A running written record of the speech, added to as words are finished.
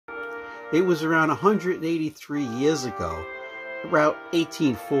It was around 183 years ago, around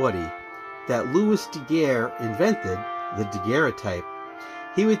 1840, that Louis Daguerre invented the daguerreotype.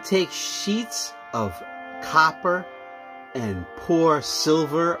 He would take sheets of copper and pour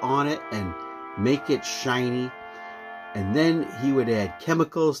silver on it and make it shiny, and then he would add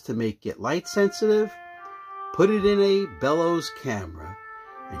chemicals to make it light sensitive, put it in a bellows camera,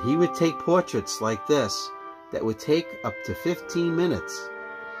 and he would take portraits like this that would take up to 15 minutes.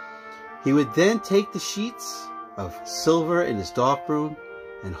 He would then take the sheets of silver in his darkroom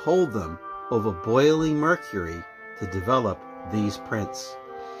and hold them over boiling mercury to develop these prints.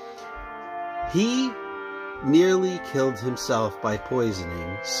 He nearly killed himself by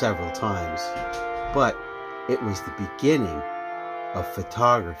poisoning several times, but it was the beginning of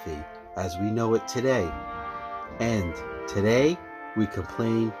photography as we know it today. And today we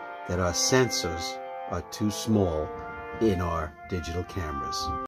complain that our sensors are too small in our digital cameras.